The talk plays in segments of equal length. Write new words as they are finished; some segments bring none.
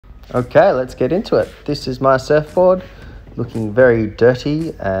Okay, let's get into it. This is my surfboard, looking very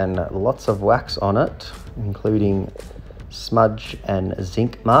dirty and lots of wax on it, including smudge and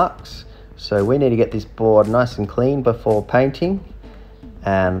zinc marks. So we need to get this board nice and clean before painting.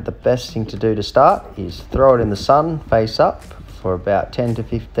 And the best thing to do to start is throw it in the sun face up for about 10 to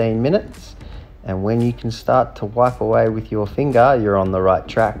 15 minutes. And when you can start to wipe away with your finger, you're on the right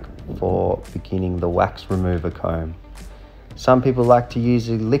track for beginning the wax remover comb. Some people like to use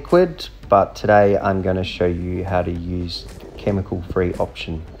a liquid, but today I'm going to show you how to use chemical-free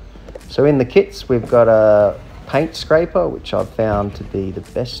option. So in the kits, we've got a paint scraper, which I've found to be the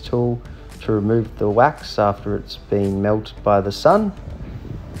best tool to remove the wax after it's been melted by the sun.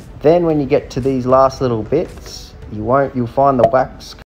 Then when you get to these last little bits, you'll find the wax